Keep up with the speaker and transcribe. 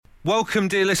Welcome,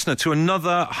 dear listener, to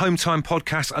another Home Time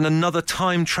podcast and another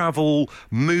time travel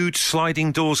mood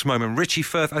sliding doors moment. Richie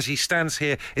Firth, as he stands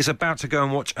here, is about to go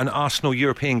and watch an Arsenal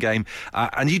European game,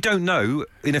 and you don't know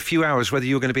in a few hours whether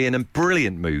you're going to be in a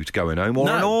brilliant mood going home or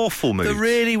an awful mood. The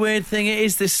really weird thing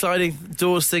is this sliding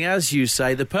doors thing, as you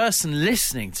say, the person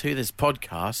listening to this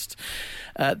podcast,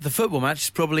 the football match is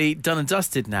probably done and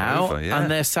dusted now, over, yeah. and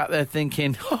they're sat there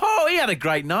thinking, oh, he had a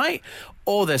great night,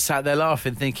 or they're sat there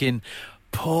laughing thinking,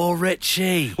 poor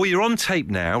Richie. Well, you're on tape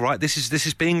now, right? This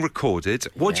is being recorded.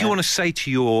 What do you want to say to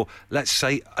your, let's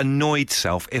say, annoyed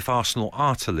self if Arsenal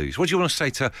are to lose? What do you want to say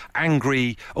to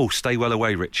angry, stay well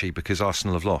away, Richie, because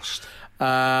Arsenal have lost?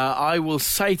 I will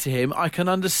say to him, I can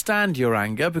understand your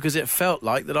anger because it felt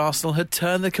like that Arsenal had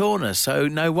turned the corner, so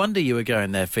no wonder you were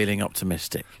going there feeling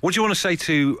optimistic. What do you want to say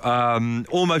to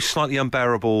almost slightly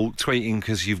unbearable tweeting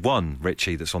because you've won,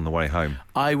 Richie, that's on the way home?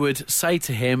 I would say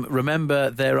to him, remember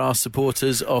there are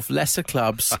supporters of lesser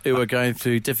clubs who are going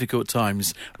through difficult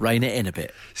times. Rein it in a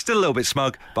bit. Still a little bit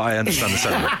smug, but I understand the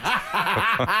sentiment.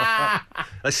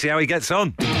 Let's see how he gets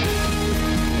on.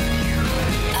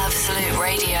 Absolute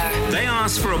Radio. They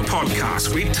asked for a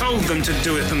podcast. We told them to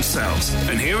do it themselves.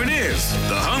 And here it is,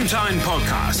 the Home Time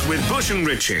Podcast with Bush and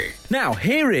Richie. Now,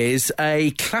 here is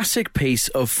a classic piece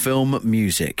of film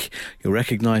music. You'll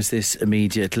recognise this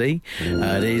immediately.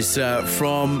 It is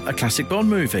from a classic Bond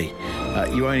movie,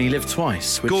 You Only Live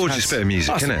Twice. Gorgeous bit of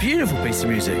music, isn't it? It's a beautiful piece of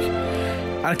music.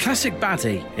 And a classic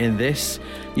baddie in this.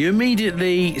 You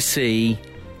immediately see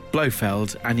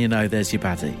Blofeld and you know there's your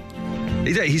baddie.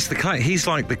 He's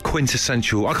like the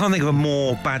quintessential. I can't think of a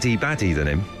more baddie than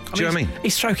him. Do you know what I mean?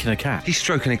 He's stroking a cat. He's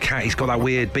stroking a cat. He's got that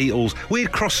weird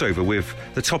crossover with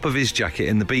the top of his jacket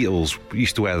and the Beatles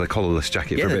used to wear the collarless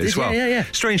jacket for a bit as well. Yeah.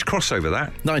 Strange crossover, that.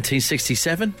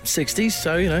 1967, 60s,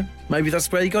 so, maybe that's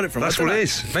where you got it from. That's what it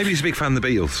is. Maybe he's a big fan of the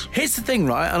Beatles. Here's the thing,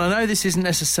 right, and I know this isn't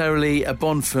necessarily a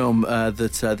Bond film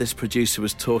that this producer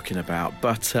was talking about,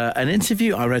 but an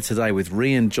interview I read today with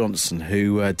Rian Johnson,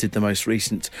 who did the most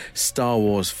recent Star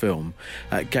Wars film,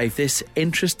 gave this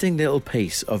interesting little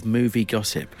piece of movie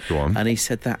gossip. Go on. And he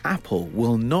said that Apple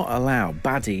will not allow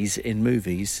baddies in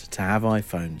movies to have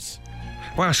iPhones.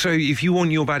 Wow, so if you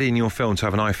want your baddie in your film to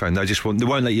have an iPhone, they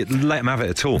won't let them have it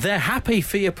at all. They're happy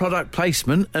for your product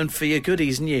placement and for your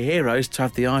goodies and your heroes to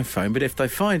have the iPhone, but if they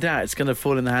find out it's going to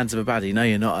fall in the hands of a baddie, no,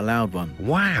 you're not allowed one.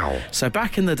 Wow. So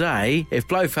back in the day, if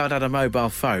Blofeld had a mobile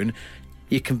phone,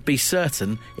 you can be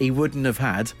certain he wouldn't have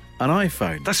had an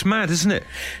iPhone. That's mad, isn't it?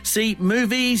 See,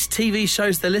 movies, TV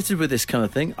shows, they're littered with this kind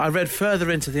of thing. I read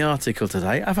further into the article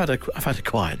today. I've had a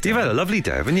quiet day. You've had a lovely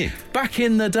day, haven't you? Back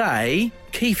in the day,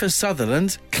 Kiefer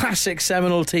Sutherland, classic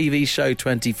seminal TV show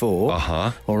 24.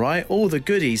 All right, all the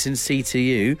goodies in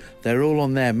CTU, they're all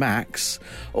on their Macs.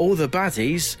 All the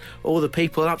baddies, all the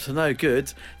people up to no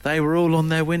good, they were all on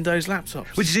their Windows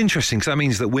laptops. Which is interesting, because that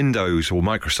means that Windows or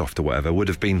Microsoft or whatever would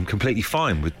have been completely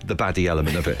fine with the baddie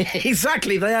element of it.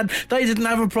 Exactly, they didn't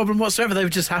have a problem whatsoever. They were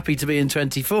just happy to be in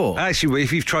 24. Actually,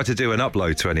 if you've tried to do an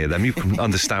upload to any of them, you can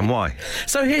understand why.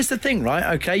 So here's the thing,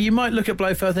 right? Okay, you might look at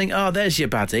Blofeld and think, there's your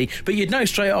baddie, but you'd know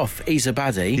straight off he's a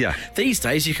baddie. Yeah. These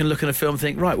days you can look at a film and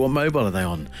think, right, what mobile are they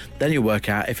on? Then you work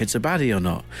out if it's a baddie or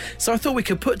not. So I thought we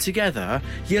could put together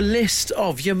your list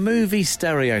of your movie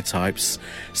stereotypes,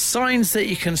 signs that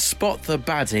you can spot the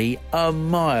baddie a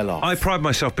mile off. I pride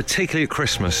myself, particularly at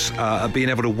Christmas, at being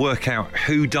able to work out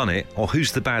who done it or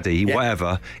who's the baddie,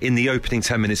 whatever, in the opening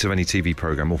 10 minutes of any TV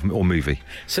programme or movie.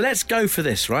 So let's go for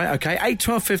this, right? Okay, 8,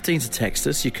 12, 15 to text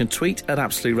us. You can tweet at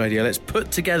Absolute Radio. Let's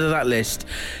put together that list.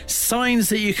 Signs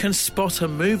that you can spot a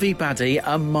movie baddie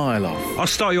a mile off. I'll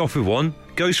start you off with one.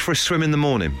 Goes for a swim in the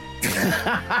morning.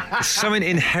 There's something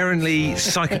inherently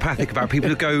psychopathic about people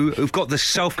who've got the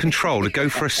self-control to go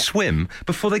for a swim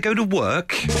before they go to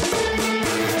work.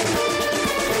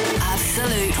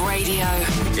 Absolute Radio.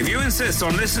 If you insist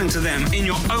on listening to them in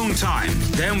your own time,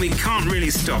 then we can't really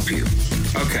stop you.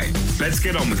 Okay, let's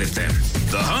get on with it then.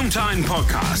 The Home Time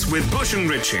Podcast with Bush and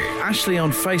Richie. Ashley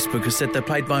on Facebook has said they're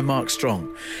played by Mark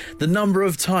Strong. The number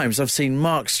of times I've seen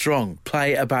Mark Strong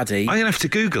play a baddie... I'm going to have to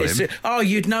Google him.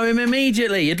 You'd know him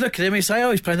immediately. You'd look at him and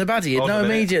say, he's playing the baddie. You'd know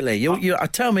immediately.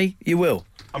 Tell me, you will.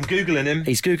 I'm Googling him.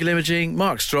 He's Google imaging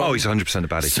Mark Strong. Oh, he's 100% a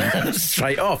baddie.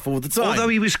 Straight off all the time. Although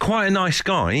he was quite a nice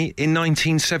guy in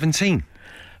 1917.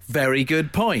 Very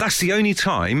good point. That's the only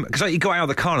time... Because he got out of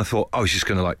the car and I thought, he's just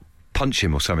going to, punch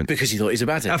him or something. Because he thought he's a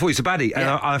baddie. I thought he was a baddie.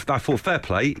 Yeah. And I thought, fair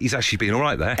play, he's actually been all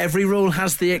right there. Every rule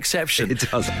has the exception. It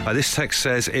does. This text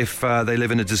says if they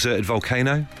live in a deserted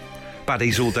volcano.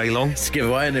 Baddies all day long. It's a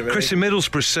giveaway, isn't it, really? Chris in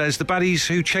Middlesbrough says the baddies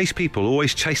who chase people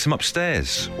always chase them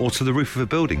upstairs or to the roof of a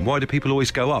building. Why do people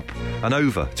always go up and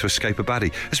over to escape a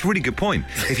baddie? That's a really good point.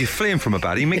 If you're fleeing from a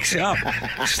baddie, mix it up.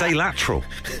 Stay lateral.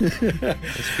 That's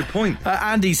a good point.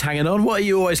 Andy's hanging on. What are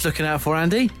you always looking out for,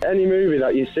 Andy? Any movie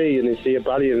that you see and you see a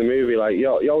baddie in the movie, like you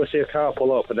always see a car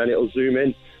pull up and then it'll zoom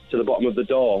in to the bottom of the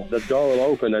door. The door will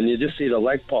open and you just see the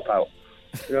leg pop out.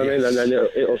 You know what I mean? And then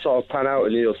it'll sort of pan out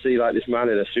and you'll see like this man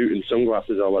in a suit and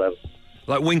sunglasses or whatever.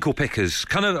 Like winkle pickers,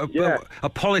 kind of a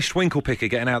polished winkle picker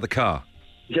getting out of the car.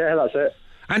 Yeah, that's it.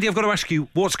 Andy, I've got to ask you,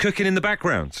 what's cooking in the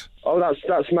background? Oh,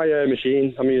 that's my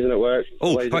machine I'm using at work.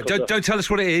 Oh, right, don't tell us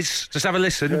what it is. Just have a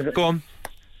listen. Go on.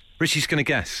 Richie's going to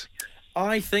guess.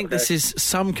 I think this is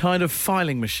some kind of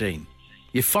filing machine.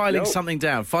 You're filing something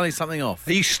down, filing something off.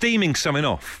 Are you steaming something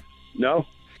off? No.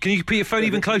 Can you put your phone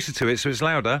even closer to it so it's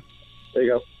louder? There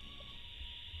you go.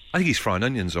 I think he's frying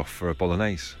onions off for a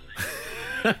bolognese.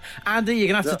 Andy, you're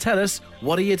going to have to tell us,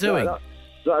 what are you doing?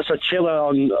 That's a chiller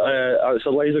on... it's a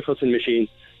laser cutting machine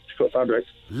to cut fabric.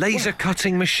 Laser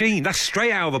cutting machine? That's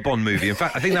straight out of a Bond movie. In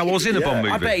fact, I think that was in a Bond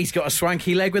movie. I bet he's got a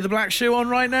swanky leg with a black shoe on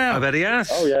right now. I bet he has.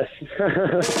 Oh, yes.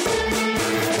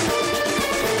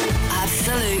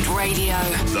 Absolute Radio.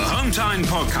 The Home Time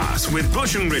Podcast with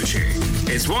Bush and Richie.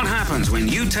 It's what happens when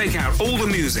you take out all the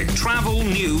music, travel,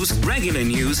 news, regular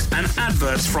news, and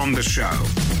adverts from the show.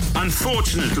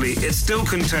 Unfortunately, it still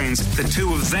contains the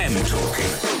two of them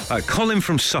talking. Colin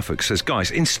from Suffolk says,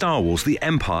 guys, in Star Wars, the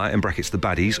Empire, in brackets the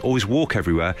baddies, always walk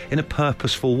everywhere in a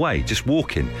purposeful way, just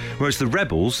walking. Whereas the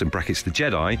rebels, in brackets the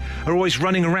Jedi, are always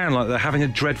running around like they're having a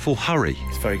dreadful hurry.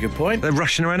 It's a very good point. They're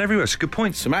rushing around everywhere. It's a good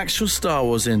point. Some actual Star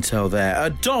Wars intel there.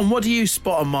 Don, what do you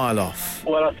spot a mile off?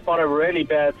 Well, I spot a really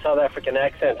bad South African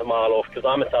accent a mile off because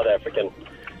I'm a South African.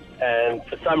 And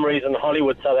for some reason,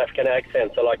 Hollywood South African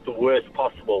accents are like the worst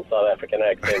possible South African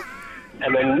accents.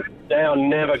 And then they are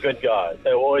never good guys.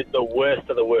 They're always the worst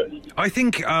of the worst. I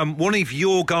think one of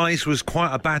your guys was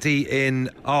quite a baddie in...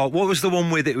 Oh, what was the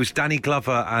one with it? It was Danny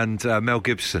Glover and Mel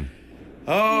Gibson.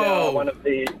 Oh! Yeah, one of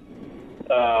the...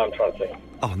 I'm trying to think.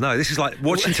 Oh, no, this is like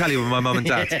watching telly with my mum and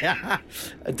dad.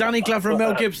 Danny Glover and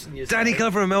Mel Gibson. Danny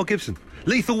Glover and Mel Gibson.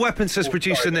 Lethal Weapon, says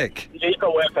producer Nick.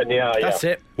 Lethal Weapon, yeah. That's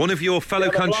it. One of your fellow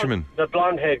countrymen. The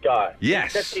blonde-haired guy.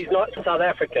 Yes. Except he's not South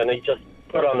African. He just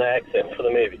put on the accent for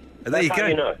the movie. There you That's go. how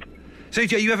you know. So,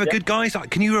 do you ever good guys?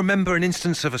 Can you remember an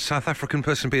instance of a South African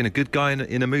person being a good guy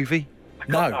in a movie?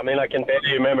 No. I mean, I can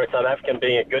barely remember a South African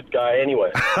being a good guy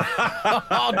anyway.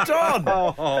 Oh,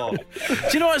 Don! Do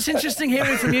you know what's interesting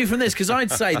hearing from you from this? Because I'd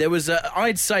say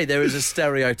there is a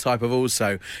stereotype of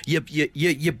also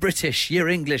your British, your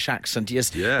English accent. You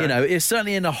know, it's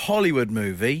certainly in a Hollywood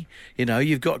movie. You know,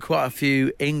 you've got quite a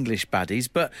few English baddies,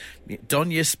 but Don,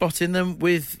 you're spotting them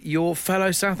with your fellow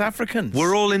South Africans.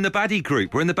 We're all in the baddie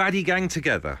group. We're in the baddie gang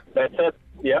together. That's it.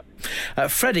 Yep.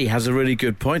 Freddie has a really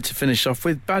good point to finish off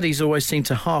with. Baddies always seem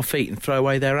to half eat and throw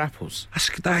away their apples.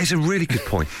 That is a really good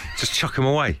point. Just chuck them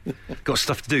away. Got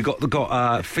stuff to do.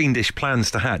 Got fiendish plans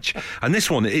to hatch. And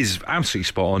this one is absolutely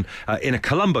spot on. In a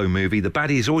Columbo movie, the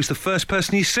baddie is always the first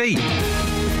person you see. The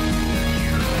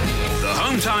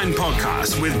Home Time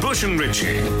Podcast with Bush and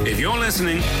Richie. If you're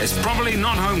listening, it's probably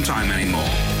not Home Time anymore,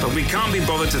 but we can't be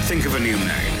bothered to think of a new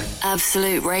name.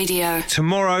 Absolute Radio.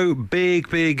 Tomorrow, big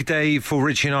day for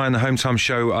Richie and I on the Home Time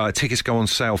Show. Tickets go on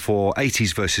sale for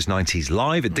 80s versus 90s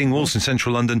live at Dingwalls in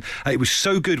central London. It was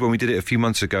so good when we did it a few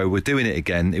months ago. We're doing it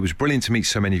again. It was brilliant to meet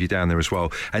so many of you down there as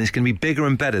well. And it's going to be bigger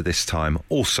and better this time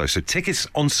also. So tickets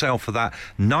on sale for that,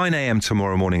 9 a.m.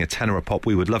 tomorrow morning, a tenner a pop.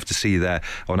 We would love to see you there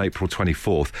on April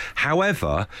 24th.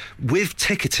 However, with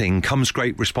ticketing comes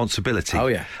great responsibility. Oh,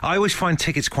 yeah. I always find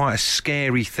tickets quite a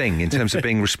scary thing in terms of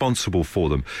being responsible for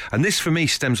them. And this, for me,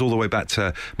 stems all the way back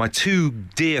to my two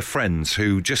dear friends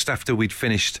who, just after we'd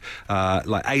finished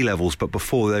like A-levels, but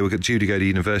before they were due to go to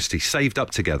university, saved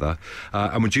up together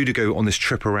and were due to go on this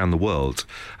trip around the world.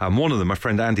 One of them, my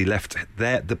friend Andy, left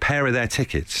the pair of their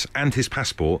tickets and his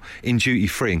passport in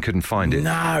duty-free and couldn't find it.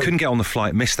 No. Couldn't get on the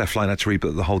flight, missed their flight, had to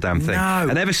rebook the whole damn thing. No.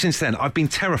 And ever since then, I've been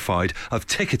terrified of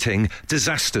ticketing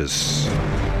disasters.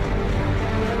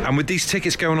 And with these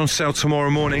tickets going on sale tomorrow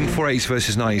morning for 80s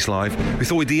versus 90s Live, we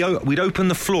thought we'd open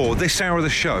the floor this hour of the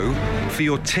show for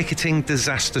your ticketing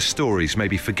disaster stories.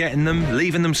 Maybe forgetting them,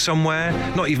 leaving them somewhere,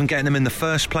 not even getting them in the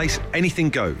first place. Anything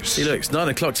goes. See, look, it's 9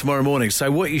 o'clock tomorrow morning,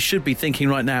 so what you should be thinking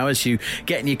right now as you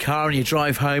get in your car and you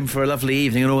drive home for a lovely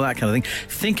evening and all that kind of thing,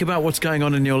 think about what's going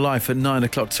on in your life at 9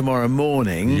 o'clock tomorrow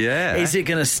morning. Yeah. Is it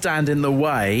going to stand in the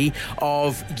way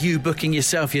of you booking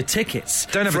yourself your tickets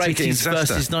Don't have for a ticketing 80s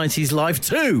disaster. versus 90s Live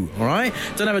too, all right?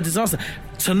 Don't have a disaster.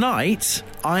 Tonight,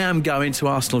 I am going to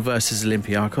Arsenal versus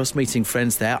Olympiacos, meeting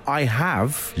friends there. I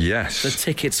have Yes. the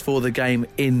tickets for the game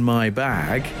in my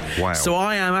bag. Wow. So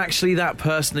I am actually that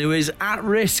person who is at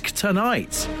risk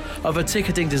tonight of a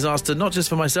ticketing disaster, not just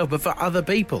for myself, but for other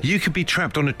people. You could be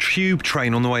trapped on a tube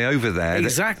train on the way over there.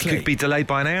 Exactly. That could be delayed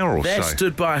by an hour or They're so.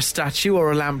 stood by a statue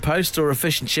or a lamppost or a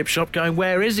fish and chip shop going,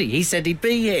 where is he? He said he'd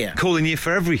be here. Calling you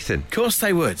for everything. Of course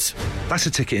they would. That's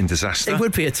a ticketing disaster. It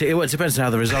would be a ticket. Well, it depends on how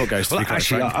the result goes, to Well, be quite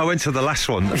actually, frank. I went to the last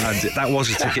one, and that was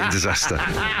a ticketing disaster.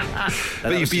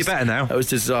 But you're better now. That was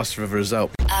a disaster of a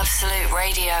result. Absolute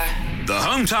Radio. The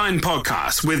Home Time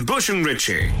Podcast with Bush and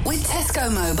Richie. With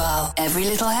Tesco Mobile, every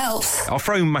little helps. I'll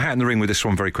throw my hat in the ring with this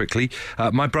one very quickly.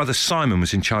 My brother Simon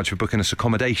was in charge of booking us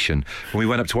accommodation when we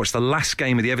went up to watch the last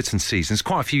game of the Everton season. It's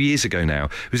quite a few years ago now.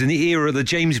 It was in the era of the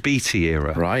James Beattie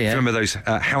era. Right, yeah. Remember those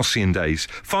halcyon days?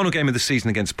 Final game of the season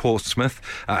against Portsmouth.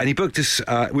 And he booked us,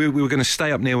 we were going to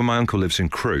stay up near where my uncle lives in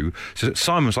Crewe. So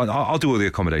Simon was like, I'll do all the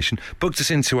accommodation. Booked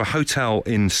us into a hotel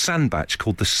in Sandbach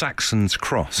called the Saxon's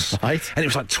Cross. Right. And it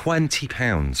was like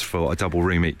 £20 for a double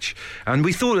room each. And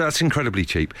we thought that's incredibly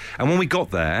cheap. And when we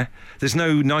got there, there's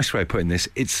no nice way of putting this,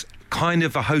 it's kind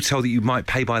of a hotel that you might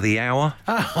pay by the hour.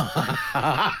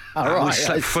 I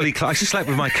slept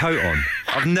with my coat on.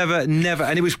 I've never,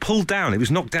 and it was pulled down. It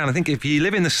was knocked down. I think if you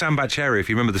live in the Sandbach area, if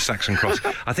you remember the Saxon Cross,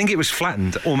 I think it was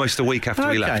flattened almost a week after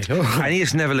we left. all right. And he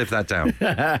has never lived that down.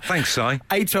 Thanks, Si.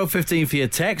 8-12-15 for your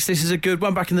text. This is a good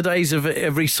one. Back in the days of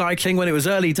recycling, when it was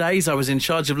early days, I was in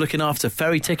charge of looking after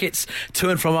ferry tickets to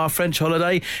and from our French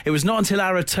holiday. It was not until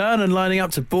our return and lining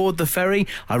up to board the ferry,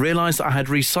 I realised that I had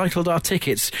recycled our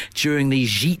tickets during the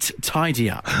Gite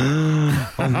tidy-up.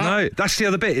 Oh, no. That's the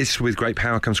other bit. It's with great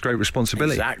power comes great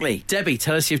responsibility. Exactly. Debbie,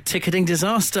 tell us your ticketing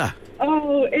disaster.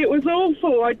 Oh, it was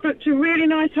awful. I'd booked a really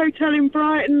nice hotel in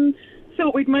Brighton.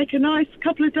 Thought we'd make a nice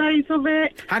couple of days of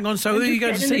it. Hang on, so who are you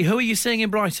going to see? Who are you seeing in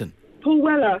Brighton? Paul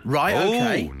Weller. Right, Oh,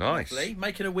 okay. nice. Lovely.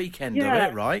 Making a weekend Yeah.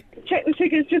 of it, right? Checked the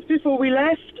tickets just before we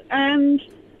left, and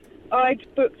I'd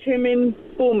booked him in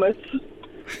Bournemouth.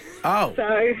 Oh,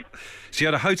 So, So you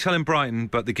had a hotel in Brighton,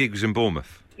 but the gig was in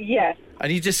Bournemouth. yeah.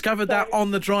 and you discovered that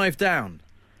on the drive down?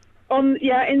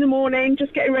 In the morning,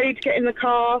 just getting ready to get in the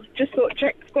car. Just thought,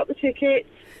 got the tickets.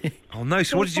 Oh, no.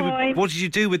 So All fine. what did you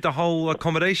do with the whole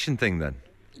accommodation thing then?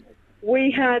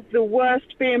 We had the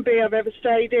worst B&B I've ever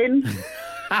stayed in.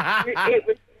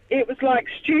 It was like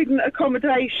student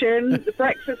accommodation. The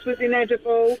breakfast was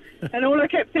inedible, and all I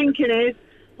kept thinking is,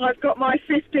 I've got my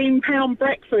 £15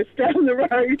 breakfast down the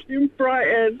road in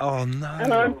Brighton, Oh, no.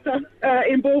 and I'm stuck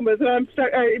in Bournemouth, and I'm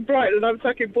stuck in Brighton, and I'm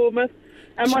stuck in Bournemouth,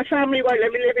 and my family won't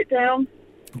let me live it down.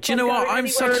 Do you know what? going I'm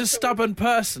such anywhere a at stubborn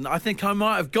person. I think I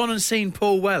might have gone and seen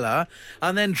Paul Weller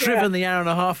and then driven the hour and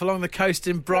a half along the coast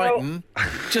in Brighton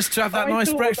just to have that I nice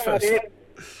thought breakfast. about it.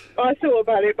 I thought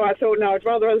about it, but I thought, no, I'd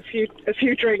rather have a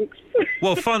few drinks.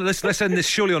 Well, fine. Let's end this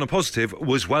surely on a positive.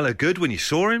 Was Weller good when you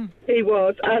saw him? He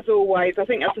was, as always. I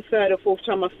think that's the third or fourth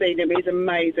time I've seen him. He's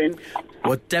amazing.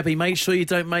 Well, Debbie, make sure you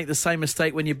don't make the same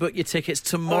mistake when you book your tickets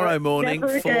tomorrow morning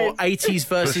never for again. 80s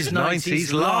versus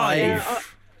 90s live. Yeah,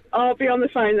 I'll be on the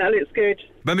phone. That looks good.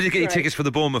 Remember to get your Great. tickets for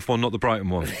the Bournemouth one, not the Brighton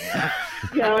one.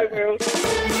 Yeah, I will.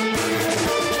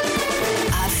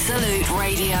 Absolute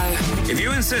Radio. If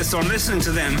you insist on listening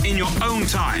to them in your own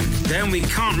time, then we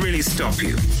can't really stop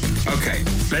you. Okay,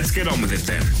 let's get on with it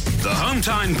then. The Home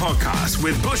Time Podcast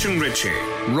with Bush and Richie.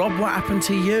 Rob, what happened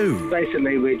to you?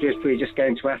 Basically, we're just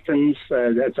going to Athens.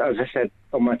 As I said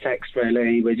on my text,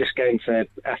 really, we're just going to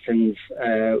Athens.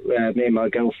 Me and my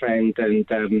girlfriend, and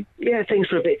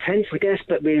things were a bit tense, I guess.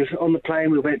 But we on the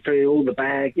plane. We went through all the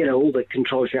bag, all the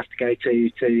controls you have to go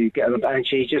to get on the plane. And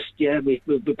she just, we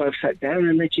both sat down,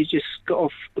 and then she just got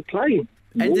off the plane.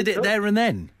 Ended Walked it up, there and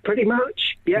then? pretty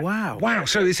much. Yeah. Wow. Wow.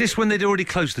 So is this when they'd already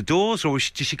closed the doors, or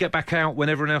did she get back out when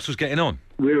everyone else was getting on?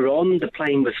 We were on. The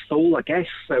plane was full, I guess.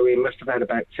 So we must have had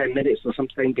about 10 minutes or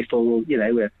something before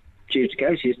we're due to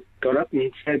go. She's got up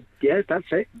and said, "Yeah, that's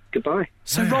it. Goodbye."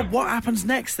 So, Rob, what happens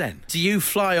next then? Do you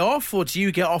fly off, or do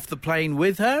you get off the plane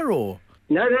with her, or...?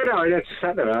 No. I had to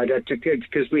sat there. I had to,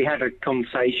 because we had a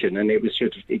conversation, and it was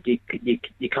just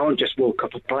you can't just walk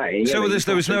off a plane. So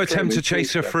there was no attempt to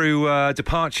chase her through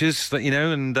departures,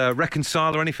 and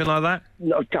reconcile or anything like that?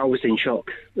 No, I was in shock.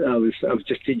 I was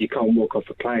just, you can't walk off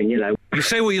a plane. You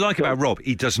say what you like about Rob.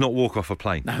 He does not walk off a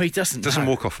plane. No, he doesn't. Doesn't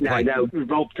walk off a plane. No,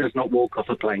 Rob does not walk off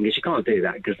a plane, because you can't do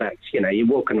that, because that's, you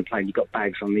walk on a plane, you've got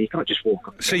bags on there, you can't just walk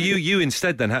off a So plane. you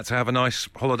instead then had to have a nice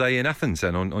holiday in Athens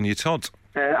then on your Todd.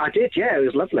 I did, yeah, it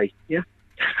was lovely, yeah.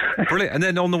 Brilliant. And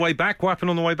then on the way back, what happened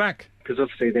on the way back? because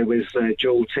obviously there was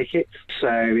dual tickets, so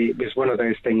it was one of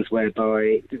those things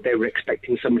whereby they were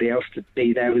expecting somebody else to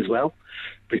be there as well,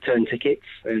 return tickets,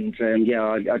 and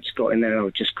I just got in there and I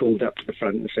just called up to the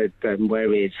front and said,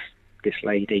 where is this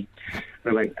lady? And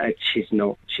I went, she's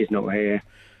not here.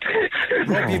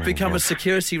 Rob, you've become a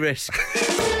security risk.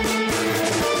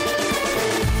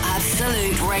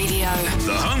 Absolute Radio.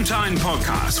 The Home Time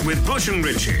Podcast with Bush and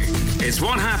Richie. It's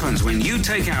what happens when you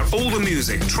take out all the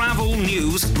music, travel,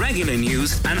 news, regular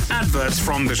news, and adverts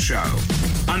from the show.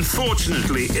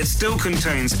 Unfortunately, it still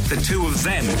contains the two of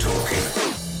them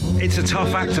talking. It's a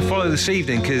tough act to follow this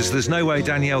evening because there's no way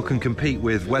Danielle can compete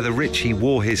with whether Richie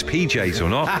wore his PJs or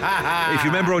not. If you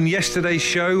remember on yesterday's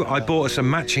show, I bought us a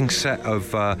matching set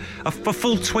of a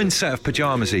full twin set of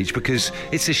pyjamas each because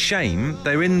it's a shame.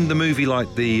 They're in the movie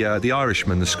like the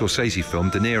Irishman, the Scorsese film.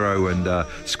 De Niro and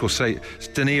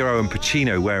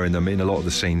Pacino wearing them in a lot of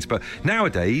the scenes. But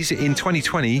nowadays, in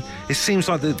 2020, it seems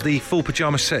like the full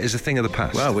pyjama set is a thing of the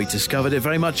past. Well, we discovered it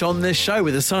very much on this show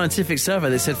with a scientific survey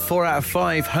that said 4 out of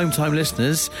 5 Home Time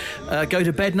listeners go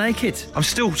to bed naked. I'm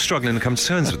still struggling to come to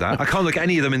terms with that. I can't look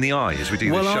any of them in the eye as we do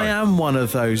this show. Well, I am one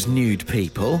of those nude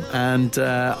people, and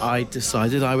I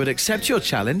decided I would accept your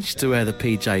challenge to wear the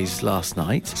PJs last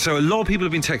night. So a lot of people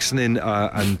have been texting in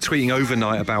and tweeting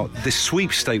overnight about this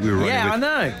sweepstake we were running with. Yeah, I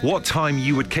know. What time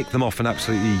you would kick them off and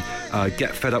absolutely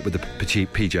get fed up with the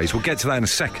PJs. We'll get to that in a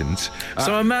second.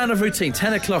 So a man of routine.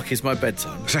 10 o'clock is my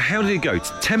bedtime. So how did it go?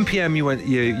 10 p.m. you were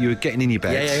getting in your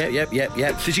bed.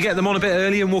 Yep. Did you get them on a bit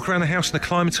early and walk around the house and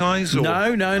acclimatise?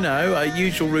 No.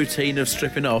 Usual routine of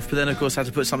stripping off, but then of course I had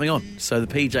to put something on. So the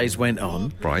PJs went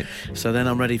on. Right. So then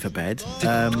I'm ready for bed.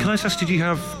 Can I just ask, did you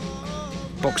have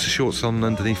boxer shorts on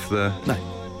underneath the... No.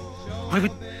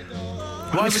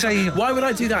 Why would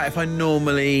I do that if I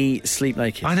normally sleep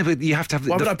naked? I know, but you have to have...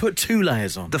 Why would I put 2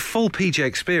 layers on? The full PJ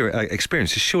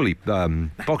experience is surely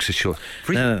boxer shorts.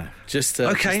 No. Just the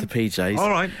PJs. All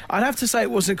right. I'd have to say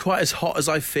it wasn't quite as hot as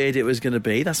I feared it was going to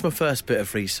be. That's my first bit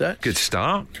of research. Good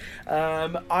start.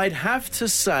 I'd have to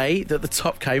say that the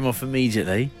top came off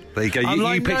immediately. There you go.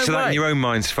 You picture that in your own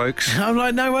minds, folks. I'm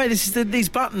like, no way. This is these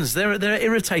buttons. They're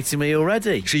irritating me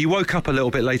already. So you woke up a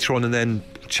little bit later on and then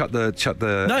shut the.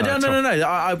 No.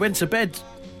 I went to bed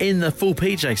in the full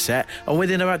PJ set, and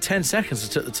within about 10 seconds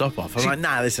I took the top off. I'm like,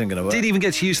 nah, this isn't going to work. Didn't even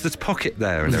get to use the pocket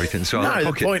there and everything. So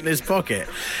the pointless pocket.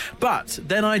 But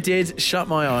then I did shut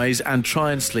my eyes and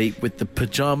try and sleep with the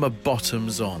pyjama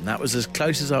bottoms on. That was as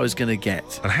close as I was going to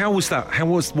get. And how was that?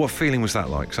 What feeling was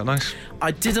that like? Is that nice? I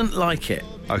didn't like it.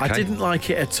 Okay. I didn't like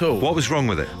it at all. What was wrong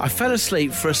with it? I fell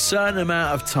asleep for a certain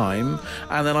amount of time,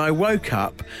 and then I woke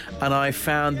up and I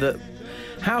found that...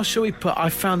 I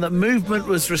found that movement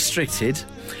was restricted.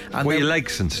 And your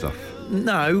legs and stuff?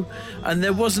 No, and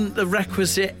there wasn't the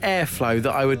requisite airflow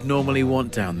that I would normally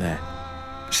want down there.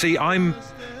 See, I'm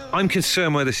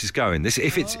concerned where this is going.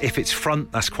 If it's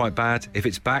front, that's quite bad. If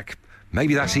it's back,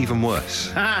 maybe that's even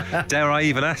worse. Dare I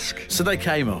even ask? So they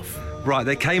came off. Right,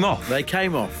 they came off.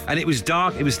 And it was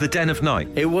dark. It was the den of night.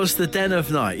 It was the den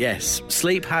of night, yes.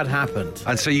 Sleep had happened.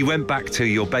 And so you went back to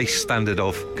your base standard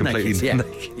of completely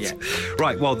naked. Yeah.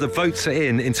 Right, well, the votes are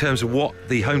in terms of what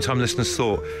the Home Time listeners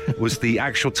thought was the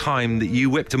actual time that you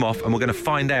whipped them off, and we're going to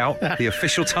find out the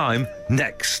official time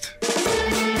next.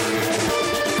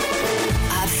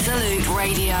 Absolute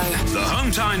Radio. The Home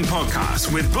Time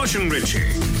Podcast with Bush and Richie.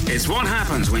 It's what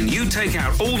happens when you take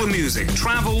out all the music,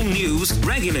 travel, news,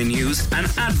 regular news, and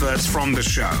adverts from the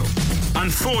show.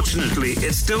 Unfortunately,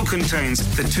 it still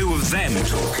contains the two of them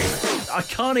talking. I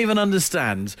can't even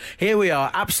understand. Here we are,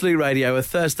 Absolute Radio, a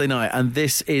Thursday night, and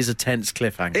this is a tense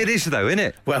cliffhanger. It is, though, isn't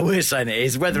it? Well, we're saying it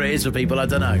is. Whether it is for people, I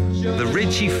don't know. The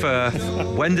Richie Firth,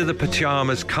 when do the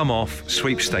pyjamas come off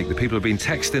sweepstake that people have been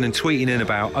texting and tweeting in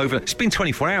about over... It's been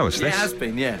 24 hours, this. It has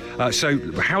been, yeah. So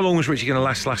how long was Richie going to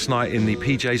last night in the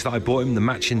PJs that I bought him, the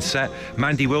matching set?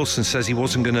 Mandy Wilson says he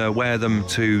wasn't going to wear them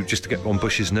just to get on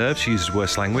Bush's nerves. She uses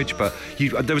worse language, but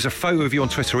there was a photo of you on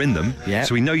Twitter in them,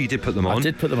 so we know you did put them on. I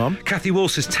did put them on. Kathy Wall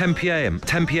says 10 p.m,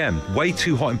 way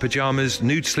too hot in pyjamas,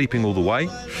 nude sleeping all the way.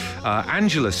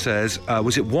 Angela says,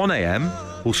 was it 1 a.m?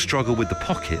 We'll struggle with the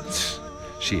pockets,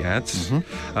 she adds.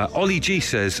 Ollie G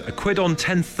says, £1 on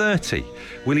 10:30.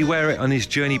 Will he wear it on his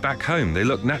journey back home? They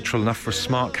look natural enough for a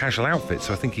smart casual outfit,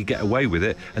 so I think he'd get away with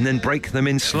it and then break them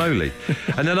in slowly.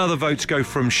 And then other votes go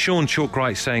from Sean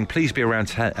Chalkwright saying, please be around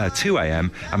 2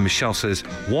 a.m, and Michelle says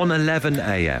 1:11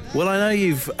 a.m. Well, I know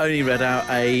you've only read out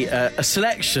a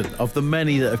selection of the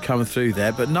many that have come through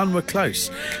there, but none were close.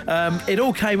 It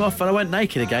all came off and I went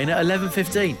naked again at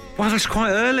 11:15. Well, that's quite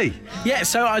early. Yeah,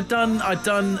 so I'd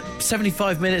done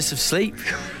 75 minutes of sleep.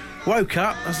 Woke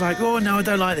up, I was like, oh no, I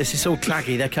don't like this. It's all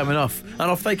claggy. They're coming off. And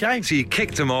off they came. So you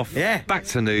kicked them off, Yeah. back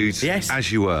to nudes, Yes.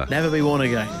 as you were. Never be worn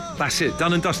again. That's it,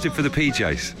 done and dusted for the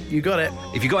PJs. You got it.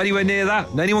 If you got anywhere near that,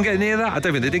 anyone get near that? I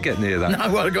don't think they did get near that. I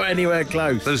won't go anywhere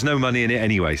close. There's no money in it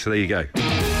anyway, so there you go. The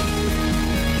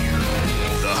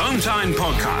Home Time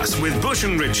Podcast with Bush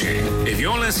and Richie. If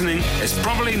you're listening, it's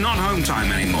probably not Home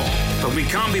Time anymore, but we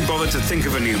can't be bothered to think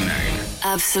of a new name.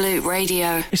 Absolute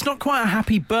Radio. It's not quite a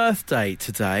happy birthday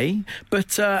today,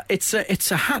 but it's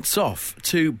a hats off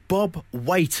to Bob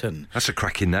Waiton. That's a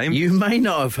cracking name. You may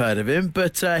not have heard of him,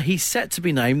 but he's set to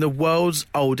be named the world's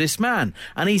oldest man,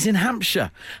 and he's in Hampshire,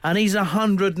 and he's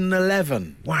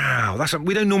 111. Wow,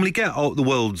 we don't normally get the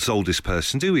world's oldest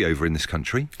person, do we, over in this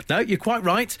country? No, you're quite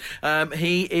right.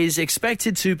 He is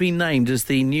expected to be named as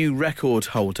the new record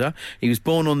holder. He was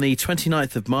born on the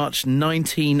 29th of March,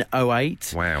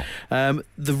 1908. Wow.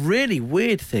 The really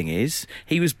weird thing is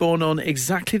he was born on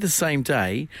exactly the same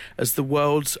day as the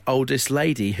world's oldest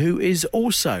lady, who is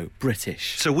also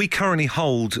British. So we currently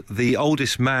hold the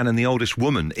oldest man and the oldest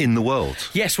woman in the world.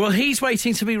 Yes, well, he's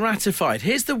waiting to be ratified.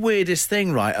 Here's the weirdest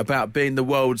thing, right, about being the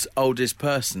world's oldest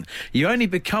person. You only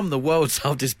become the world's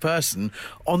oldest person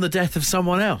on the death of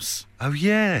someone else. Oh,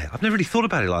 yeah. I've never really thought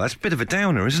about it like that. It's a bit of a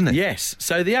downer, isn't it? Yes.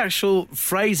 So the actual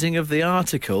phrasing of the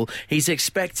article, he's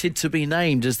expected to be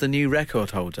named as the new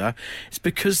record holder, it's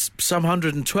because some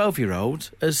 112-year-old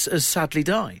has sadly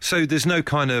died. So there's no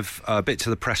kind of bit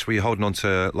to the press where you're holding on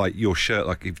to, like, your shirt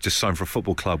like you've just signed for a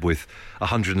football club with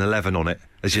 111 on it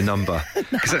as your number?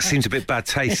 Because that seems a bit bad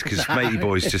taste, because Matey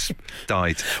Boy's just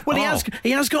died. Well,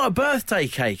 he has got a birthday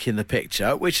cake in the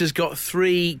picture, which has got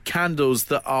 3 candles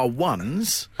that are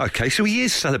ones. OK, so he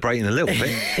is celebrating a little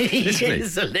bit, isn't he?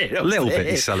 Is a little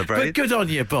bit. He's celebrating. But good on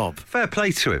you, Bob. Fair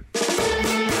play to him.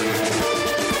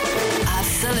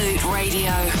 Absolute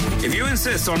Radio. If you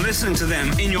insist on listening to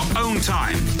them in your own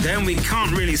time, then we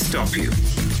can't really stop you.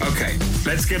 Okay,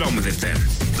 let's get on with it then.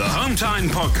 The Home Time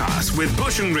Podcast with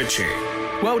Bush and Richie.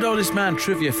 World oldest man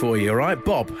trivia for you, all right?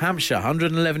 Bob, Hampshire,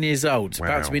 111 years old, Wow.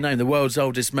 about to be named the world's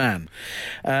oldest man.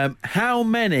 How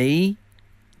many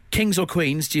kings or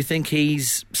queens do you think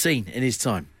he's seen in his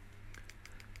time?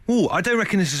 Oh, I don't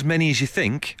reckon it's as many as you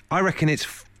think. I reckon it's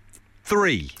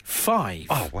 3. 5.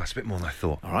 Oh, well, that's a bit more than I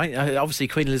thought. All right, obviously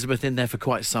Queen Elizabeth in there for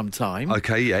quite some time.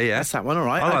 OK, yeah. That's that one, all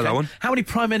right. I like okay. that one. How many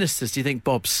prime ministers do you think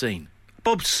Bob's seen?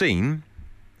 Bob's seen...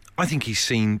 I think he's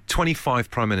seen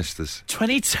 25 prime ministers.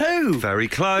 22. Very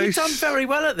close. You've done very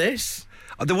well at this.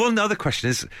 The one other question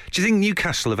is, do you think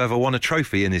Newcastle have ever won a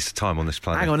trophy in his time on this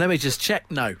planet? Hang on, let me just check.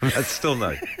 No. That's still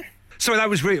no. Sorry, that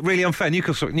was really unfair.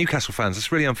 Newcastle fans,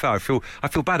 that's really unfair. I feel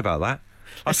bad about that.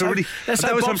 I feel really. Let's that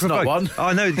hope was Bob's not unprovoked. one.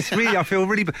 I know. It's really. I feel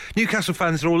really. Newcastle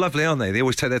fans are all lovely, aren't they? They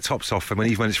always take their tops off, and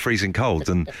even when it's freezing cold.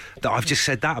 And I've just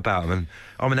said that about them. And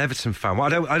I'm an Everton fan.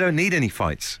 Well, I don't need any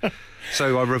fights,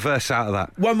 so I reverse out of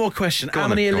that. One more question. Go How on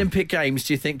many then, go on. Olympic Games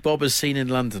do you think Bob has seen in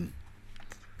London?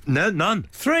 No, none.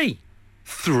 3.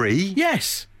 3?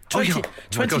 Yes. Oh, yeah. Oh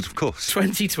my God, of course.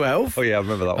 2012. Oh yeah, I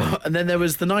remember that one. And then there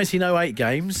was the 1908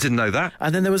 Games. Didn't know that.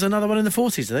 And then there was another one in the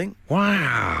 40s, I think.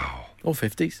 Wow. Or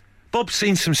 50s. Bob's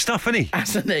seen some stuff, hasn't he?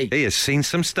 Hasn't he? He has seen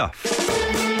some stuff.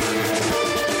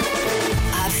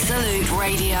 Absolute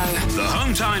Radio. The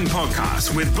Home Time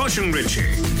Podcast with Bush and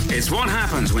Richie. It's what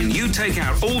happens when you take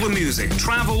out all the music,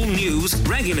 travel, news,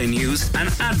 regular news, and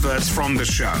adverts from the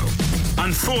show.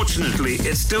 Unfortunately,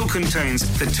 it still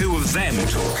contains the 2 of them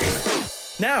talking.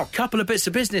 Now, a couple of bits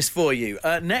of business for you.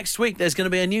 Next week, there's going to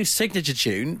be a new signature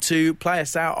tune to play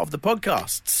us out of the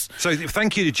podcasts. So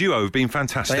thank you to Duo, who've been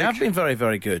fantastic. They have been very,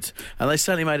 very good. And they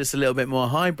certainly made us a little bit more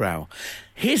highbrow.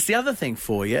 Here's the other thing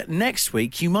for you. Next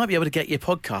week, you might be able to get your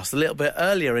podcast a little bit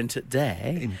earlier into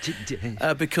day.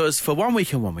 Because for 1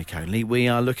 week and 1 week only, we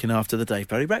are looking after the Dave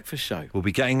Berry Breakfast Show. We'll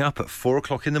be getting up at 4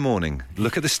 o'clock in the morning.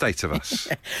 Look at the state of us.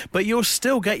 But you'll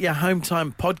still get your Home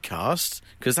Time podcast,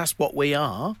 because that's what we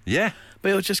are. Yeah. But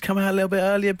it'll just come out a little bit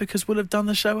earlier because we'll have done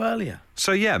the show earlier.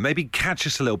 So, yeah, maybe catch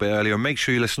us a little bit earlier and make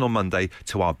sure you listen on Monday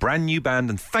to our brand new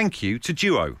band. And thank you to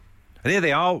Duo. And here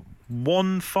they are,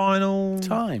 one final...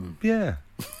 Time. Yeah.